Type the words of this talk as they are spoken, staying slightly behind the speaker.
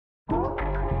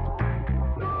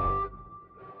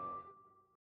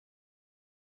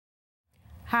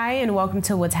Hi, and welcome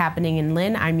to What's Happening in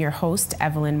Lynn. I'm your host,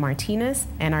 Evelyn Martinez,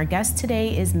 and our guest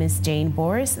today is Miss Jane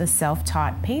Boris, a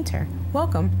self-taught painter.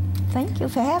 Welcome. Thank you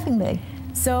for having me.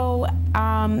 So,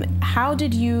 how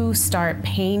did you start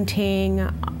painting?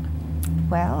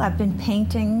 Well, I've been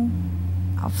painting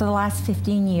for the last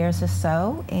 15 years or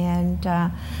so, and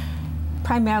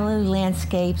primarily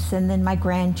landscapes and then my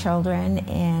grandchildren,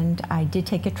 and I did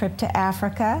take a trip to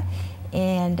Africa.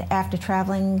 And after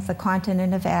traveling the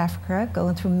continent of Africa,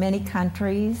 going through many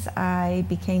countries, I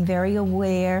became very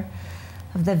aware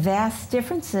of the vast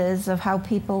differences of how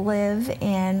people live,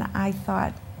 and I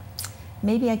thought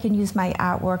maybe I can use my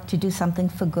artwork to do something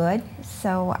for good.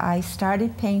 So I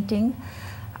started painting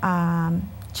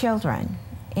children,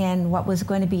 and what was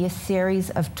going to be a series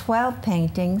of 12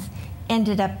 paintings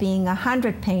ended up being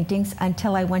 100 paintings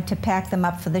until I went to pack them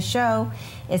up for the show.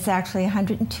 It's actually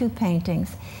 102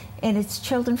 paintings. And it's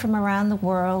children from around the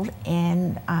world,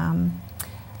 and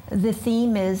the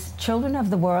theme is Children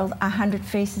of the World, 100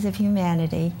 Faces of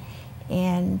Humanity,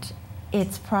 and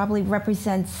it's probably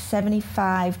represents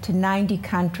 75 to 90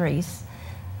 countries,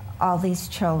 all these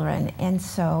children. And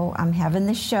so I'm having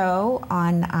the show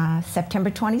on September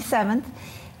 27th,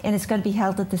 and it's going to be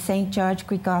held at the St. George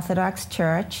Greek Orthodox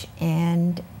Church,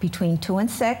 and between 2 and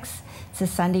 6. It's a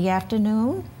Sunday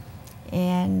afternoon,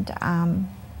 and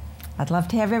I'd love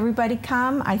to have everybody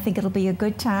come. I think it'll be a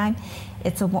good time.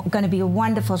 It's going to be a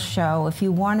wonderful show. If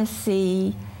you want to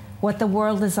see what the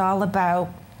world is all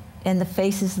about and the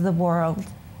faces of the world,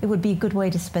 it would be a good way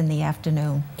to spend the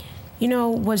afternoon. You know,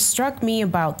 what struck me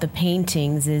about the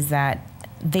paintings is that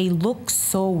they look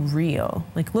so real.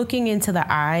 Like, looking into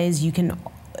the eyes, you can,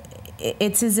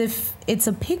 it's as if it's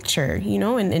a picture, you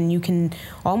know, and you can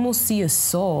almost see a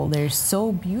soul. They're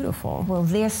so beautiful. Well,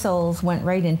 their souls went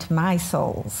right into my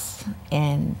souls,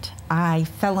 and I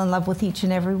fell in love with each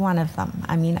and every one of them.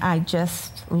 I mean, I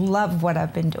just love what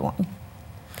I've been doing.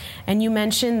 And you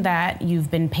mentioned that you've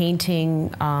been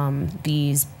painting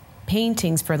these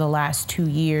paintings for the last 2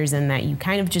 years, and that you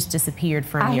kind of just disappeared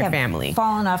from your family. I have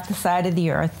fallen off the side of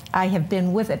the earth. I have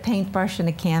been with a paintbrush and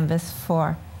a canvas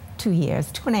for 2 years,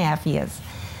 2.5 years.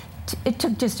 It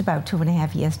took just about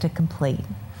 2.5 years to complete.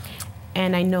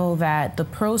 And I know that the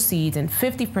proceeds, and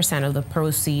 50% of the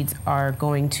proceeds, are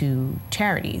going to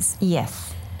charities.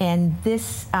 Yes, and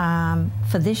this,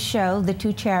 for this show, the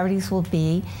 2 charities will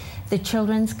be the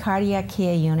Children's Cardiac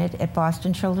Care Unit at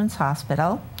Boston Children's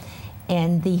Hospital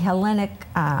and the Hellenic,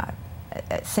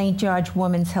 St. George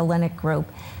Women's Hellenic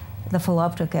Group, the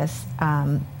Philopticus.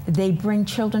 They bring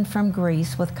children from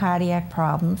Greece with cardiac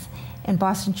problems, and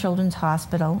Boston Children's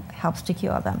Hospital helps to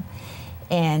cure them.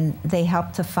 And they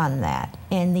help to fund that.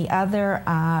 And the other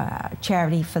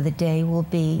charity for the day will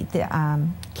be the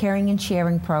Caring and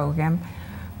Sharing program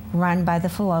run by the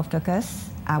Philopticus,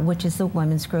 which is the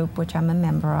women's group, which I'm a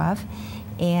member of.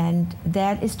 And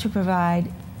that is to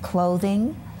provide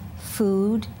clothing,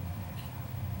 food,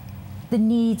 the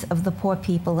needs of the poor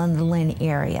people in the Lynn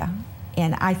area.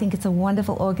 And I think it's a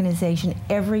wonderful organization.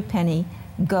 Every penny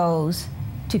goes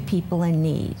to people in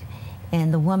need.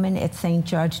 And the women at St.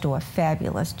 George do a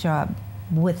fabulous job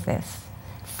with this,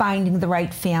 finding the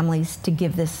right families to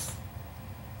give this,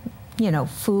 you know,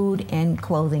 food and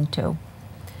clothing to.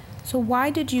 So why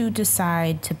did you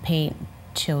decide to paint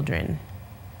children?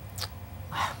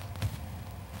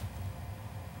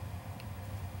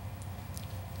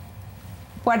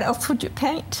 What else would you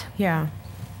paint? Yeah.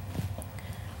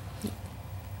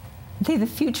 They're the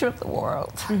future of the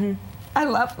world. Mm-hmm. I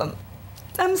love them.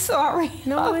 I'm sorry.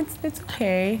 No, it's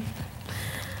okay.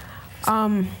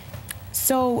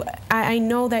 So I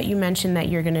know that you mentioned that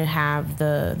you're going to have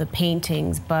the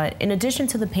paintings, but in addition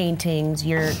to the paintings,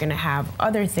 you're going to have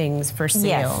other things for sale.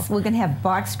 Yes, we're going to have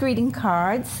box greeting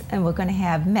cards, and we're going to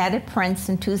have matted prints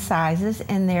in 2 sizes,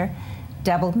 and they're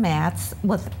double mats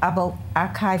with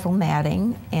archival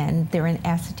matting, and they're in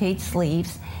acetate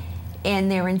sleeves,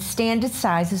 and they're in standard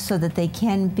sizes so that they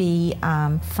can be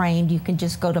framed. You can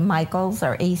just go to Michael's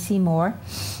or AC Moore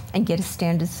and get a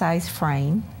standard size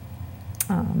frame.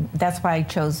 That's why I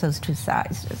chose those 2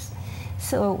 sizes.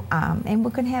 So, and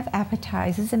we're going to have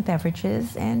appetizers and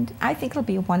beverages, and I think it'll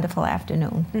be a wonderful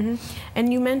afternoon. Mm-hmm.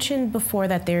 And you mentioned before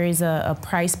that there is a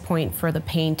price point for the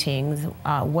paintings.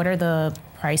 What are the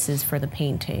prices for the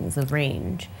paintings, the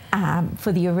range?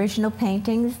 For the original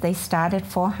paintings, they start at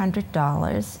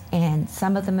 $400, and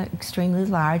some of them are extremely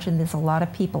large, and there's a lot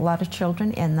of people, a lot of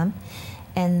children in them,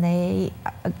 and they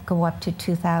go up to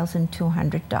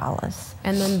 $2,200.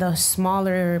 And then the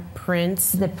smaller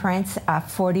prints? The prints are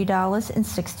 $40 and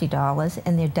 $60,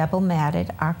 and they're double matted,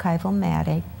 archival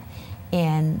matted,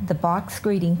 And the box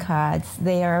greeting cards,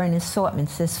 they are in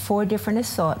assortments. There's 4 different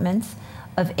assortments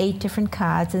of 8 different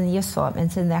cards in the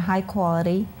assortments, and they're high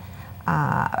quality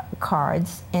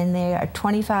cards, and they are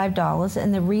 $25.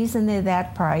 And the reason they're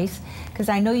that price, because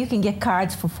I know you can get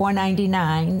cards for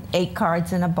 $4.99, 8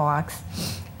 cards in a box,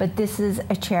 but this is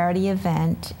a charity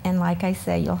event, and like I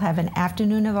say, you'll have an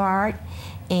afternoon of art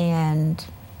and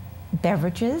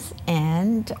beverages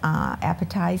and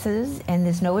appetizers, and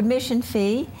there's no admission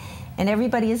fee, and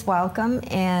everybody is welcome,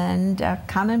 and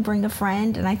come and bring a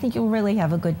friend, and I think you'll really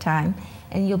have a good time,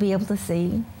 and you'll be able to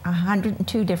see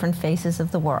 102 different faces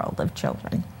of the world of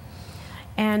children.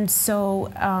 And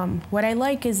so what I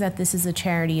like is that this is a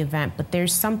charity event, but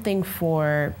there's something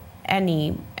for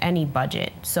any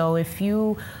budget. So if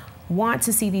you want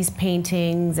to see these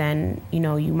paintings and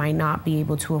you might not be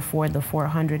able to afford the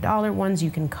 $400 ones,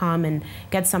 you can come and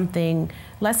get something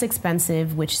less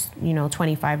expensive, which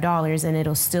 $25, and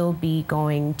it'll still be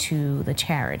going to the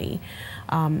charity.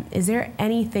 Is there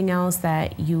anything else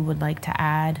that you would like to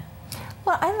add?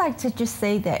 Well, I'd like to just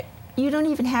say that you don't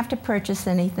even have to purchase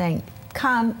anything.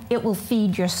 Come, it will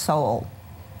feed your soul.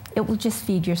 It will just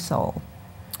feed your soul.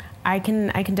 I can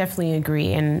definitely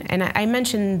agree, and I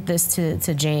mentioned this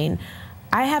to Jane.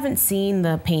 I haven't seen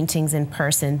the paintings in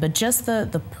person, but just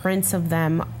the prints of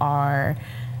them are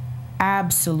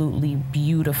absolutely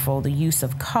beautiful. The use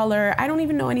of color. I don't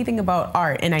even know anything about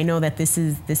art, and I know that this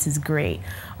is great.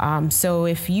 So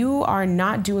if you are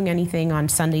not doing anything on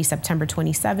Sunday, September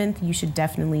 27th, you should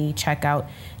definitely check out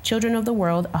Children of the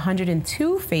World,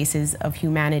 102 Faces of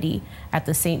Humanity at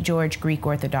the St. George Greek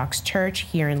Orthodox Church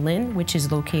here in Lynn, which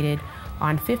is located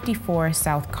on 54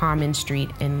 South Common Street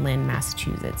in Lynn,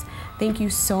 Massachusetts. Thank you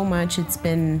so much. It's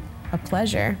been a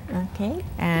pleasure. Okay.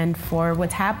 And for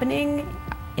what's happening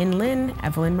in Lynn,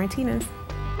 Evelyn Martinez.